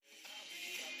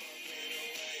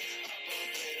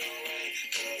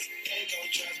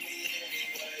trust me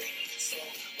anyway. So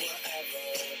whatever.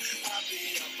 I'll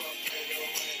be up and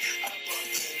away. Up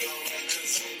and away.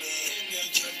 Cause in the end, you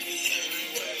trust me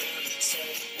anyway. So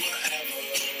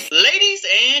whatever. Ladies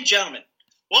and gentlemen,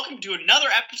 welcome to another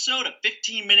episode of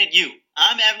 15 Minute U.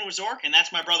 I'm Evan Wazork, and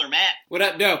that's my brother Matt. What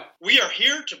up, Doe? We are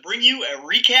here to bring you a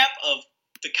recap of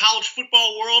the college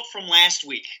football world from last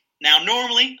week. Now,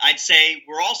 normally, I'd say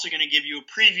we're also going to give you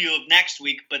a preview of next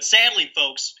week, but sadly,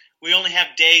 folks, we only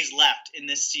have days left in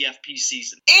this CFP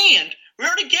season. And we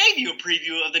already gave you a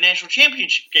preview of the national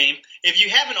championship game. If you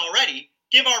haven't already,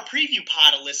 give our preview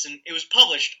pod a listen. It was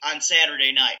published on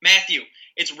Saturday night. Matthew,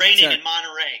 it's raining in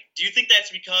Monterey. Do you think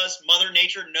that's because Mother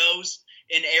Nature knows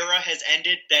an era has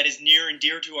ended that is near and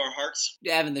dear to our hearts?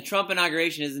 Yeah, Evan, the Trump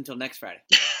inauguration isn't until next Friday.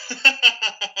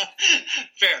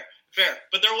 Fair.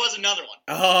 But there was another one.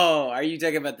 Oh, are you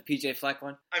talking about the PJ Fleck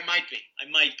one? I might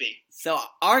be. So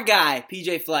our guy,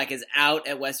 PJ Fleck, is out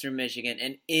at Western Michigan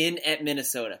and in at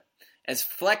Minnesota. As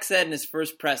Fleck said in his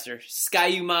first presser,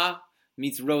 Ski-U-Mah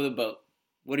meets row the boat.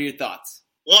 What are your thoughts?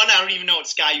 One, I don't even know what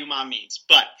Ski-U-Mah means,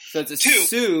 but so it's a two,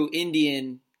 Sioux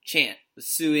Indian chant. The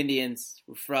Sioux Indians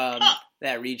were from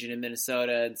that region in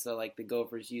Minnesota, and so like the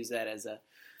Gophers use that as a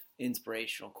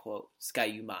inspirational quote.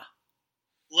 Ski-U-Mah.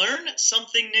 Learn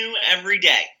something new every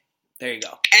day. There you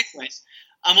go. Anyways,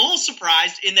 I'm a little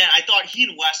surprised in that I thought he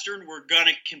and Western were going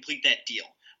to complete that deal.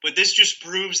 But this just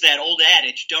proves that old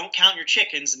adage, don't count your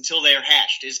chickens until they are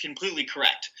hatched, is completely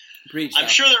correct. Preach, I'm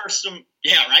sure there are some,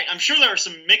 I'm sure there are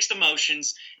some mixed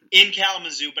emotions in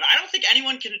Kalamazoo, but I don't think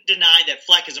anyone can deny that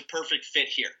Fleck is a perfect fit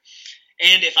here.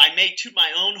 And if I may toot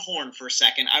my own horn for a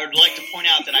second, I would like to point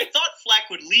out that I thought Fleck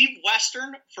would leave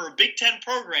Western for a Big Ten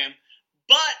program,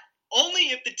 but only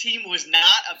if the team was not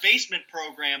a basement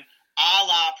program a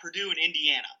la Purdue and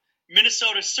Indiana.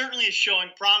 Minnesota certainly is showing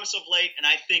promise of late, and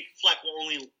I think Fleck will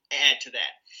only add to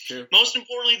that. Sure. Most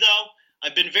importantly, though,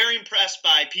 I've been very impressed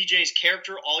by PJ's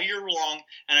character all year long,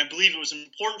 and I believe it was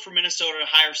important for Minnesota to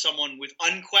hire someone with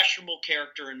unquestionable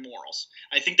character and morals.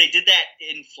 I think they did that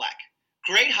in Fleck.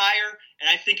 Great hire, and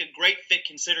I think a great fit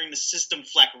considering the system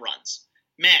Fleck runs.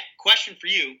 Matt, question for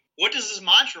you. What does his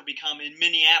mantra become in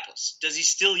Minneapolis? Does he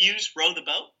still use row the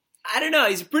boat? I don't know.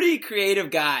 He's a pretty creative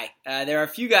guy. There are a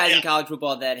few guys in college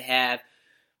football that have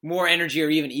more energy or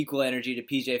even equal energy to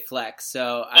PJ Fleck,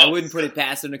 so I wouldn't put it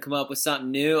past him to come up with something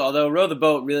new, although row the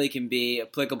boat really can be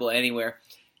applicable anywhere.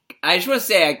 I just want to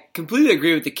say I completely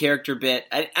agree with the character bit.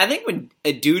 I think when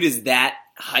a dude is that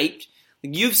hyped,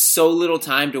 like, you have so little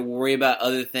time to worry about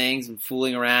other things and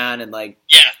fooling around and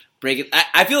break it.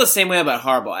 I feel the same way about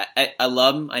Harbaugh. I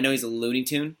love him. I know he's a Looney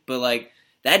Tune, but like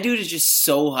that dude is just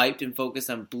so hyped and focused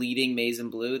on bleeding maize and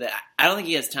blue that I don't think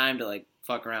he has time to like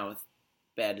fuck around with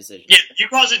bad decisions. Yeah, if you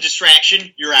cause a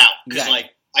distraction, you're out. Because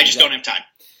I just don't have time.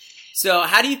 So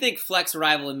how do you think Fleck's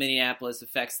arrival in Minneapolis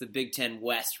affects the Big Ten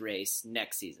West race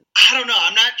next season? I don't know.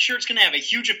 I'm not sure it's going to have a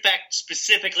huge effect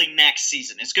specifically next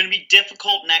season. It's going to be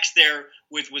difficult next there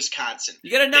with Wisconsin.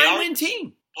 You got a 9-win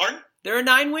team. Pardon? They're a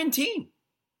 9-win team.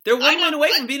 They're one win away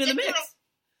from being in the mix.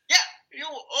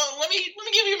 Let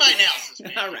me give you my analysis,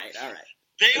 man. All right.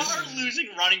 They are losing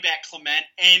running back Clement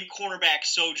and cornerback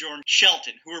Sojourn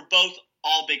Shelton, who are both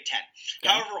all Big Ten.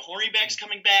 Okay. However, Hornibek's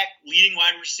coming back, leading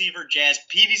wide receiver Jazz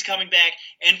Peavy's coming back,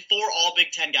 and 4 all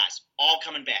Big Ten guys, all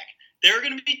coming back. They're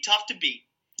going to be tough to beat.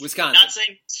 Wisconsin.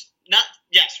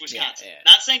 Wisconsin. Yeah.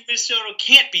 Not saying Minnesota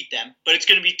can't beat them, but it's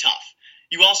going to be tough.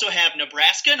 You also have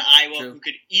Nebraska and Iowa, who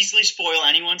could easily spoil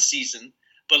anyone's season.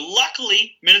 But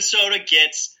luckily, Minnesota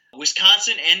gets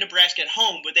Wisconsin and Nebraska at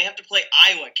home, but they have to play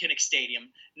Iowa at Kinnick Stadium.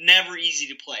 Never easy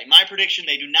to play. My prediction: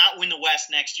 they do not win the West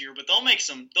next year, but they'll make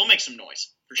some noise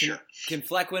for sure. Can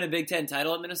Fleck win a Big Ten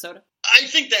title at Minnesota? I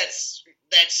think that's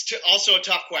also a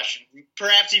tough question.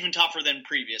 Perhaps even tougher than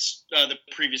the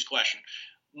previous question.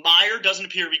 Meyer doesn't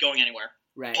appear to be going anywhere.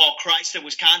 Right. Paul Christ at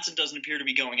Wisconsin doesn't appear to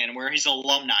be going anywhere. He's an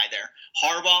alumni there.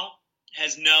 Harbaugh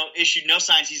has issued no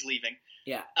signs he's leaving.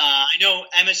 Yeah. I know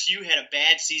MSU had a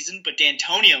bad season, but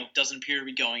D'Antonio doesn't appear to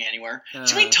be going anywhere.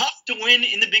 It's going to be tough to win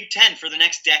in the Big Ten for the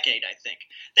next decade, I think.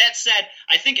 That said,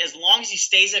 I think as long as he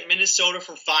stays at Minnesota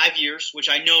for 5 years, which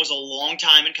I know is a long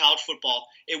time in college football,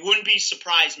 it wouldn't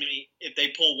surprise me if they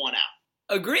pull one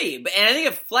out. Agree. And I think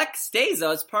if Fleck stays,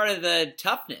 though, it's part of the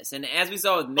toughness. And as we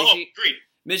saw with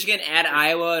Michigan at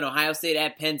Iowa and Ohio State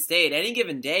at Penn State, any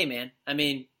given day, man, I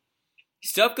mean,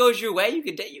 stuff goes your way, you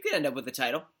could end up with a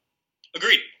title.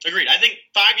 Agreed. I think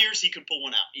 5 years he could pull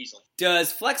one out easily.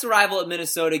 Does Fleck's arrival at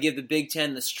Minnesota give the Big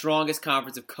Ten the strongest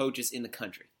conference of coaches in the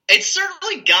country? It's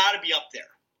certainly got to be up there.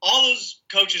 All those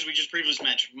coaches we just previously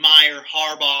mentioned, Meyer,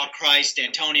 Harbaugh, Christ,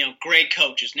 D'Antonio, great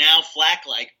coaches. Now Fleck,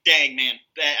 dang, man.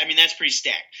 That's pretty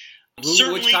stacked.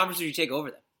 Which conference would you take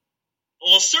over them?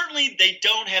 Well, certainly they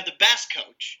don't have the best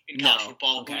coach in college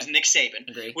football, who's Nick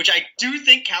Saban, which I do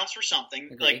think counts for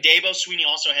something. Like Dabo Swinney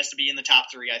also has to be in the top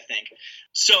 3, I think.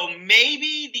 So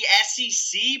maybe the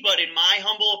SEC, but in my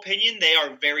humble opinion, they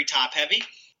are very top heavy.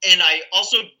 And I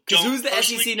also don't. Because who's the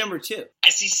SEC number 2?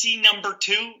 SEC number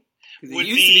 2 would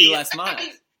used to be Les Miles.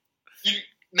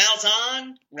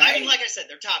 Malzahn, right? I mean, like I said,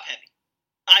 they're top heavy.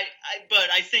 But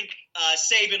I think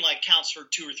Saban counts for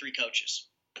 2 or 3 coaches.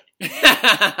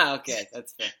 Okay,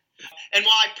 that's fair. And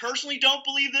while I personally don't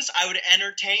believe this, I would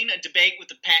entertain a debate with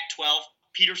the Pac-12: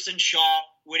 Peterson, Shaw,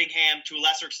 Whittingham, to a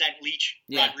lesser extent Leach,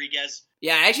 Rodriguez.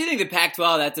 Yeah, I actually think the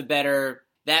Pac-12, that's a better,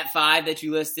 that 5 that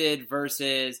you listed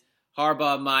versus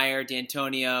Harbaugh, Meyer,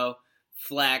 D'Antonio,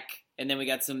 Fleck, and then we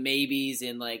got some maybes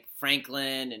in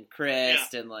Franklin and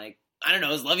Christ and I don't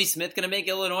know, is Lovie Smith going to make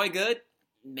Illinois good?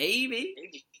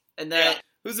 Maybe. And then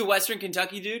who's the Western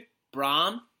Kentucky dude?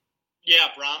 Braum? Yeah,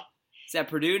 Braum. Is that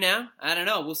Purdue now? I don't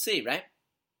know. We'll see, right?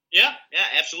 Yeah,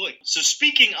 absolutely. So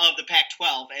speaking of the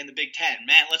Pac-12 and the Big Ten,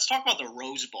 man, let's talk about the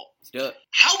Rose Bowl. Let's do it.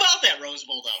 How about that Rose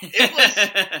Bowl, though? It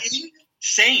was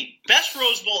insane. Best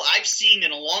Rose Bowl I've seen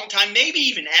in a long time, maybe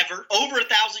even ever. Over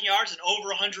 1,000 yards and over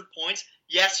 100 points.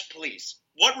 Yes, please.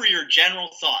 What were your general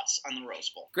thoughts on the Rose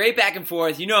Bowl? Great back and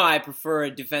forth. You know I prefer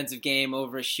a defensive game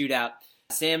over a shootout.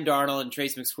 Sam Darnold and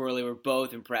Trace McSorley were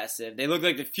both impressive. They look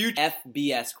like the future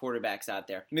FBS quarterbacks out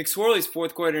there. McSorley's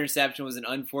fourth quarter interception was an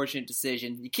unfortunate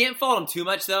decision. You can't fault him too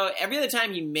much, though. Every other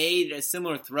time he made a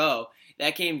similar throw,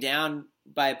 that came down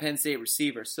by a Penn State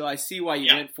receiver. So I see why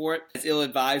you went for it, as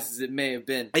ill-advised as it may have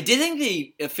been. I did think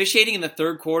the officiating in the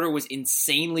third quarter was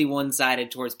insanely one-sided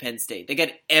towards Penn State. They got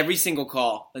every single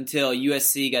call until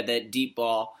USC got that deep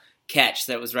ball catch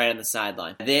that was right on the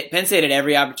sideline. Penn State had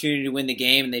every opportunity to win the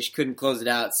game, and they couldn't close it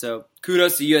out. So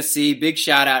kudos to USC. Big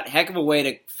shout-out. Heck of a way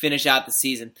to finish out the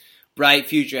season. Bright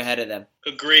future ahead of them.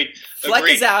 Agreed. Fleck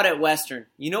is out at Western.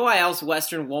 You know why else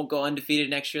Western won't go undefeated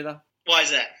next year, though? Why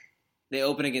is that? They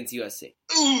open against USC.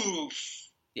 Oof.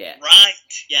 Yeah. Right.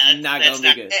 Yeah. Not going to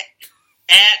be good.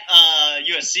 At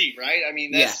USC, right? I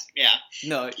mean, that's,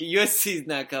 No, USC's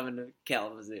not coming to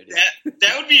Kalamazoo.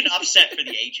 That would be an upset for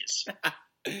the ages.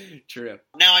 True.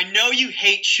 Now, I know you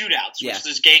hate shootouts, which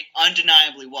this game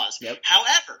undeniably was. Yep.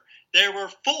 However, there were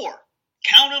 4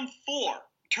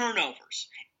 turnovers.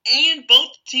 And both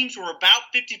teams were about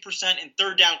 50% in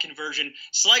third down conversion.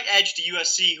 Slight edge to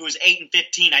USC, who was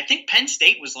 8-15. I think Penn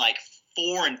State was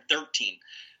 4-13.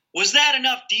 Was that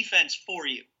enough defense for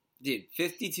you? Dude,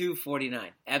 52-49.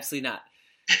 Absolutely not.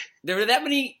 There were that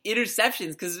many interceptions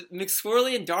because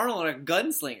McSorley and Darnold are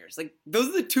gunslingers. Those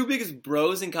are the 2 biggest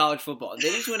bros in college football. They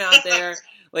just went out there.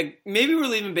 Maybe we're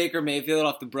leaving Baker Mayfield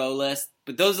off the bro list,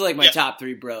 but those are my top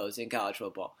 3 bros in college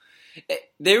football.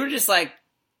 They were just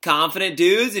confident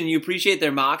dudes, and you appreciate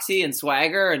their moxie and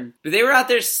swagger, but they were out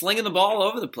there slinging the ball all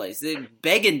over the place. They're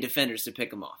begging defenders to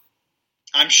pick them off.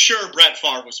 I'm sure Brett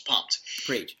Favre was pumped.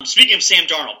 Preach. Speaking of Sam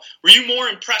Darnold, were you more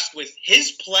impressed with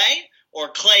his play or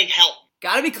Clay Helton?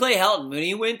 Gotta be Clay Helton. When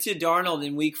he went to Darnold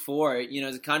in week 4, it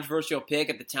was a controversial pick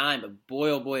at the time, but boy,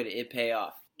 oh boy, did it pay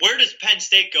off. Where does Penn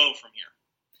State go from here?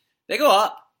 They go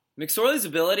up. McSorley's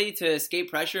ability to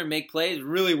escape pressure and make plays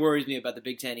really worries me about the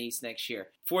Big Ten East next year.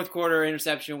 Fourth quarter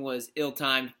interception was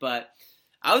ill-timed, but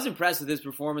I was impressed with his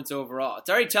performance overall. It's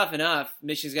already tough enough.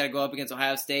 Michigan's got to go up against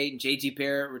Ohio State, and J.T.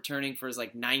 Barrett returning for his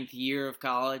 9th year of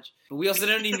college. But we also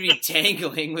don't need to be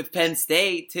tangling with Penn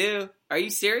State, too. Are you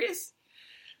serious?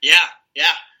 Yeah.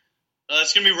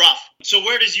 It's going to be rough. So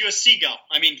where does USC go?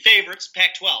 I mean, favorites,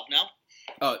 Pac-12, no?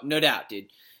 Oh, no doubt, dude.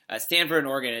 Stanford and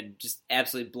Oregon had just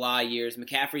absolutely blah years.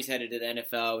 McCaffrey's headed to the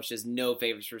NFL, which has no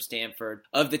favors for Stanford.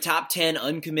 Of the top 10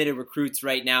 uncommitted recruits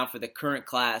right now for the current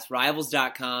class,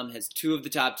 Rivals.com has 2 of the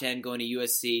top 10 going to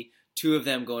USC, 2 of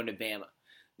them going to Bama.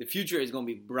 The future is going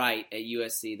to be bright at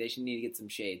USC. They should need to get some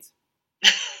shades.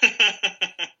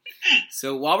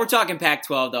 So while we're talking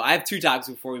Pac-12, though, I have 2 topics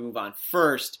before we move on.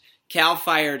 First, Cal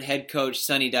fired head coach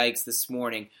Sonny Dykes this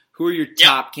morning. Who are your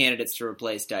top candidates to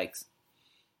replace Dykes?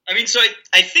 I mean, so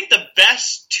I think the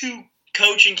best 2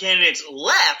 coaching candidates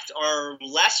left are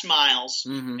Les Miles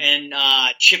and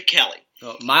Chip Kelly.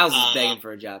 Oh, Miles is begging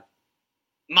for a job.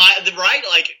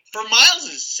 For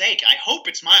Miles' sake, I hope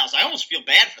it's Miles. I almost feel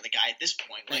bad for the guy at this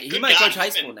point. He might coach high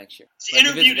school next year. He's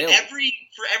interviewed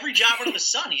for every job under the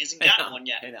sun. He hasn't gotten one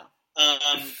yet. I know.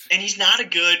 And he's not a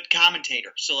good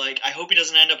commentator. So, I hope he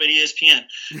doesn't end up at ESPN.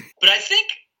 But I think,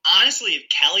 honestly, if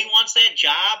Kelly wants that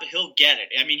job, he'll get it.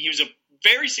 I mean, he was a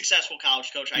very successful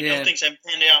college coach. I know things haven't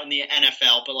panned out in the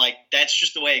NFL, but that's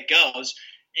just the way it goes.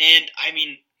 And I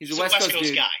mean, he's a West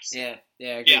Coast guy. Yeah, I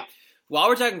agree. Yeah. While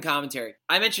we're talking commentary,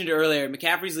 I mentioned earlier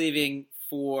McCaffrey's leaving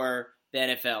for the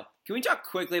NFL. Can we talk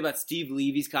quickly about Steve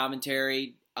Levy's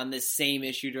commentary on this same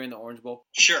issue during the Orange Bowl?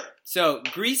 Sure. So,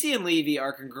 Greasy and Levy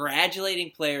are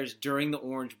congratulating players during the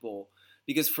Orange Bowl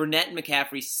because Fournette and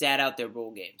McCaffrey sat out their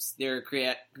bowl games. They're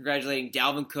congratulating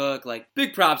Dalvin Cook, like,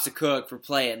 big props to Cook for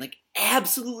playing. Like,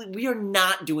 absolutely, we are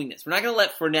not doing this. We're not going to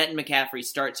let Fournette and McCaffrey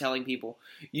start telling people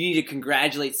you need to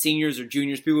congratulate seniors or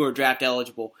juniors, people who are draft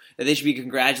eligible, that they should be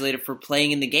congratulated for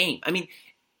playing in the game. I mean,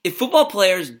 if football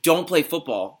players don't play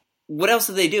football, what else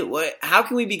do they do? How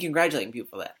can we be congratulating people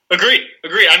for that? Agreed.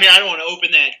 I mean, I don't want to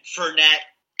open that Fournette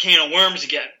can of worms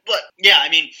again. But, yeah, I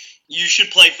mean, you should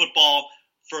play football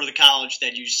for the college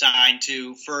that you signed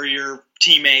to, for your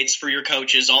teammates, for your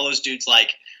coaches, all those dudes.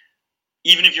 Like,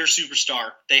 even if you're a superstar,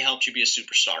 they helped you be a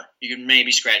superstar. You can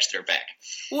maybe scratch their back.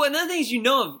 Well, another thing is, if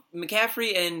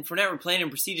McCaffrey and Fournette were playing in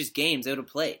prestigious games, they would have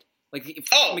played. Like, if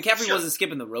McCaffrey wasn't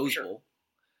skipping the Rose Bowl.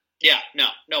 Yeah,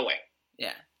 no way.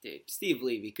 Yeah, dude, Steve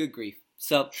Levy, good grief.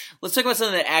 So, let's talk about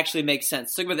something that actually makes sense.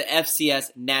 Let's talk about the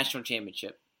FCS National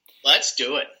Championship. Let's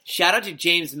do it. Shout out to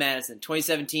James Madison,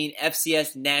 2017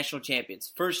 FCS National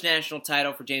Champions. First national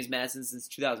title for James Madison since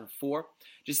 2004.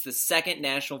 Just the second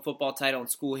national football title in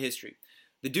school history.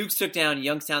 The Dukes took down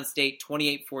Youngstown State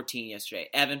 28-14 yesterday.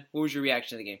 Evan, what was your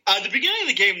reaction to the game? The beginning of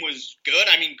the game was good.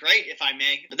 I mean, great, if I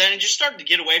may. But then it just started to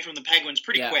get away from the Penguins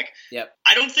pretty quick. Yep.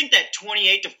 I don't think that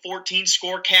 28-14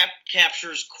 score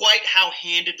captures quite how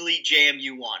handedly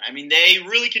JMU won. I mean, they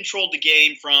really controlled the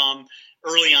game from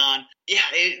early on. Yeah,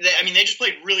 they just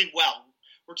played really well.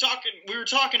 We were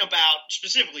talking about,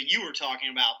 specifically you were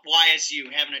talking about YSU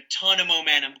having a ton of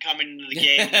momentum coming into the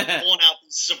game, and pulling out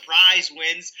these surprise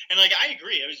wins, and like I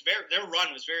agree, their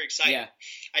run was very exciting. Yeah.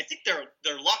 I think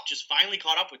their luck just finally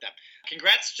caught up with them.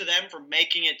 Congrats to them for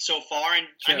making it so far, and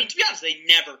Sure. I mean, to be honest, they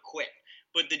never quit.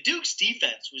 But the Duke's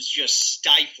defense was just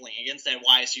stifling against that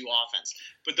YSU offense.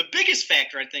 But the biggest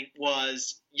factor, I think,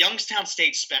 was Youngstown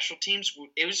State's special teams.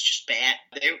 It was just bad.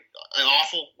 They were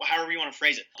awful, however you want to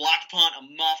phrase it. Blocked punt, a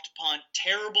muffed punt,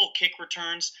 terrible kick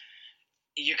returns.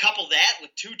 You couple that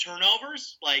with 2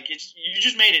 turnovers, you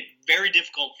just made it very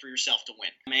difficult for yourself to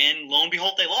win. And lo and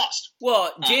behold, they lost.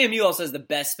 Well, JMU also has the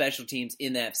best special teams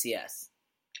in the FCS.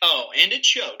 Oh, and it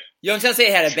showed. Youngstown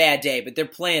State had a bad day, but they're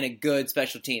playing a good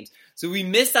special teams. So we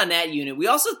missed on that unit. We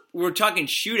also were talking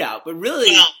shootout, but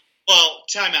really... Well,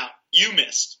 timeout. You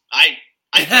missed. I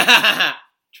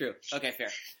True. Okay, fair.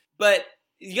 But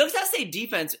Youngstown State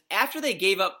defense, after they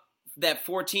gave up that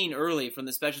 14 early from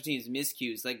the special teams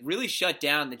miscues, really shut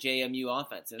down the JMU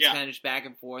offense. It was kind of just back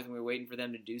and forth, and we were waiting for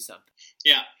them to do something.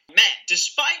 Yeah. Matt,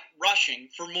 despite rushing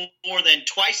for more than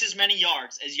twice as many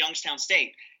yards as Youngstown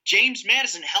State, James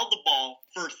Madison held the ball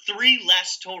for 3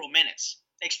 less total minutes.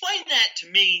 Explain that to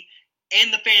me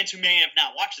and the fans who may have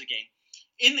not watched the game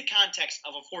in the context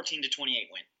of a 14-28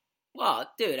 win.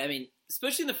 Well, dude, I mean,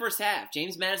 especially in the first half,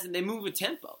 James Madison, they move with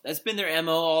tempo. That's been their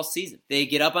MO all season. They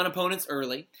get up on opponents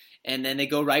early, and then they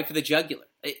go right for the jugular.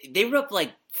 They were up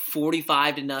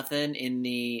 45-0 in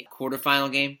the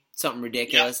quarterfinal game. Something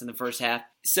ridiculous in the first half.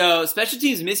 So special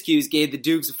teams miscues gave the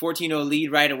Dukes a 14-0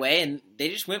 lead right away, and they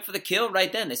just went for the kill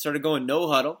right then. They started going no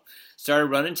huddle, started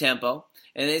running tempo,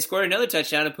 and they scored another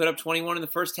touchdown and put up 21 in the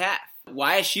first half.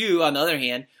 YSU, on the other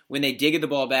hand, when they did get the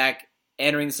ball back,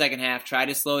 entering the second half, tried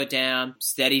to slow it down,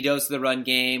 steady dose of the run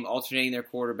game, alternating their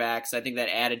quarterbacks. I think that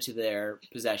added to their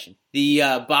possession. The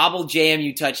bobbled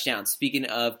JMU touchdown, speaking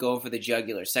of going for the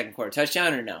jugular, second quarter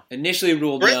touchdown or no? Initially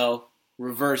ruled no,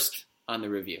 reversed on the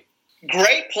review.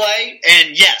 Great play,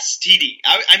 and yes, TD.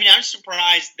 I mean, I was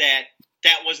surprised that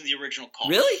wasn't the original call.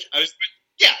 Really? I was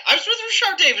with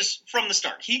Rashard Davis from the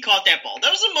start. He caught that ball. That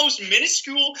was the most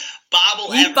minuscule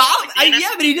bobble ever. But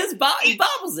he does he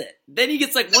bobbles it. Then he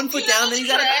gets 1 foot down, then he's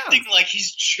out of bounds. Acting like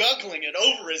he's juggling it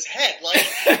over his head.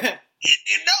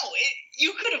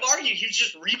 You could have argued he was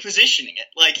just repositioning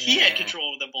it. He had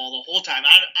control of the ball the whole time.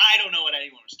 I don't know what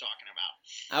anyone was talking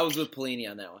about. I was with Pelini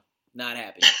on that one. Not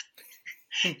happy.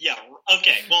 Yeah,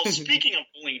 okay. Well, speaking of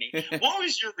Pelini, what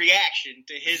was your reaction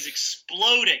to his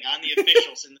exploding on the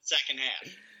officials in the second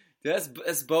half?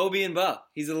 That's Bo being Bo.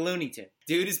 He's a Looney Tune.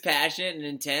 Dude is passionate and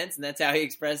intense, and that's how he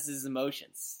expresses his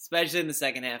emotions, especially in the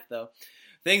second half, though.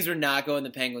 Things were not going the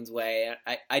Penguins' way.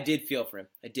 I did feel for him.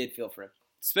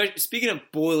 Speaking of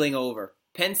boiling over,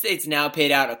 Penn State's now paid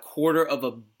out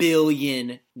 $250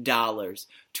 million,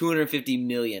 $250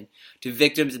 million, to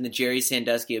victims in the Jerry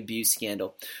Sandusky abuse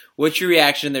scandal. What's your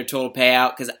reaction to their total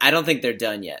payout? Because I don't think they're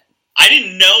done yet. I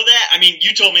didn't know that. I mean,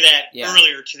 you told me that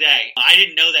earlier today. I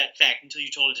didn't know that fact until you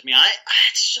told it to me.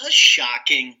 It's a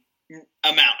shocking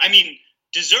amount. I mean,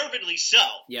 deservedly so.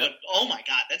 Yep. But, oh my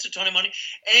God, that's a ton of money.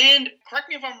 And correct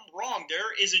me if I'm wrong,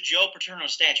 there is a Joe Paterno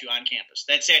statue on campus.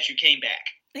 That statue came back.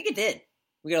 I think it did.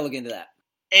 We gotta look into that.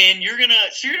 And you're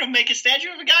gonna make a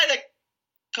statue of a guy that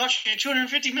cost you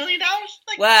 $250 million?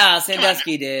 Like, Wow,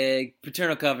 Sandusky did.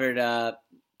 Paterno covered up.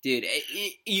 Dude,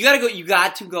 you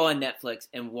got to go on Netflix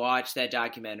and watch that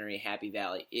documentary, Happy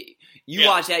Valley.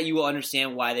 Watch that, you will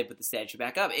understand why they put the statue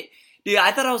back up. Dude,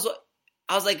 I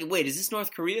was like, wait, is this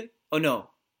North Korea? Oh no.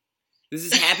 This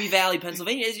is Happy Valley,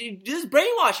 Pennsylvania. This is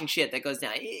brainwashing shit that goes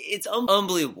down. It's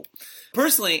unbelievable.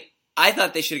 Personally, I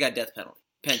thought they should have got death penalty.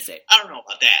 Penn State. I don't know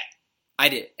about that. I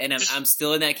did. And I'm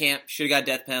still in that camp. Should have got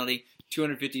death penalty.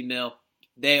 $250 million.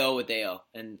 They owe what they owe,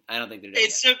 and I don't think they're doing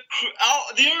it.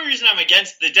 The only reason I'm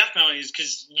against the death penalty is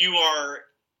because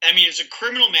it's a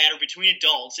criminal matter between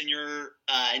adults, and you're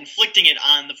inflicting it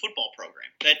on the football program.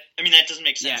 That doesn't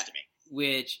make sense to me.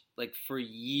 Which, for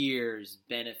years,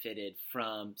 benefited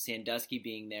from Sandusky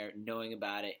being there, knowing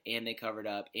about it, and they covered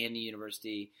up, and the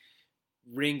university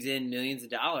rings in millions of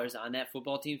dollars on that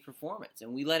football team's performance,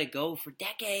 and we let it go for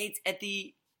decades at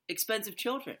the expense of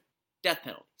children. Death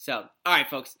penalty. So, all right,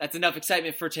 folks, that's enough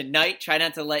excitement for tonight. Try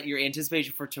not to let your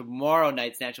anticipation for tomorrow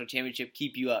night's national championship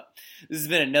keep you up. This has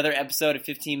been another episode of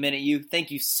 15 Minute U. Thank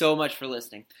you so much for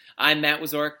listening. I'm Matt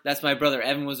Wazork. That's my brother,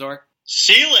 Evan Wazork.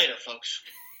 See you later, folks.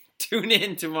 Tune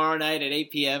in tomorrow night at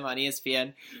 8 p.m. on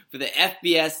ESPN for the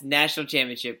FBS National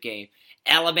Championship game.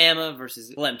 Alabama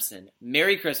versus Clemson.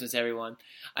 Merry Christmas, everyone.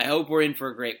 I hope we're in for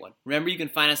a great one. Remember, you can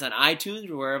find us on iTunes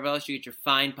or wherever else you get your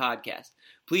fine podcast.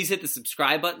 Please hit the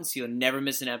subscribe button so you'll never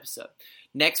miss an episode.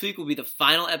 Next week will be the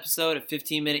final episode of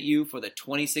 15 Minute U for the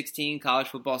 2016 college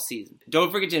football season.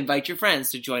 Don't forget to invite your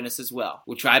friends to join us as well.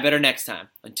 We'll try better next time.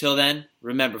 Until then,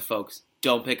 remember, folks,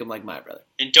 don't pick 'em like my brother.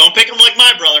 And don't pick 'em like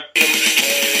my brother.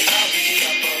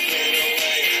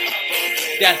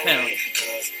 Death penalty.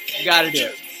 You gotta do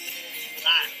it.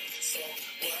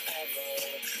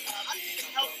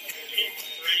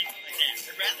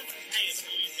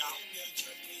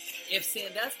 If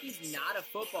Sandusky's not a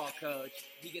football coach,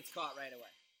 he gets caught right away.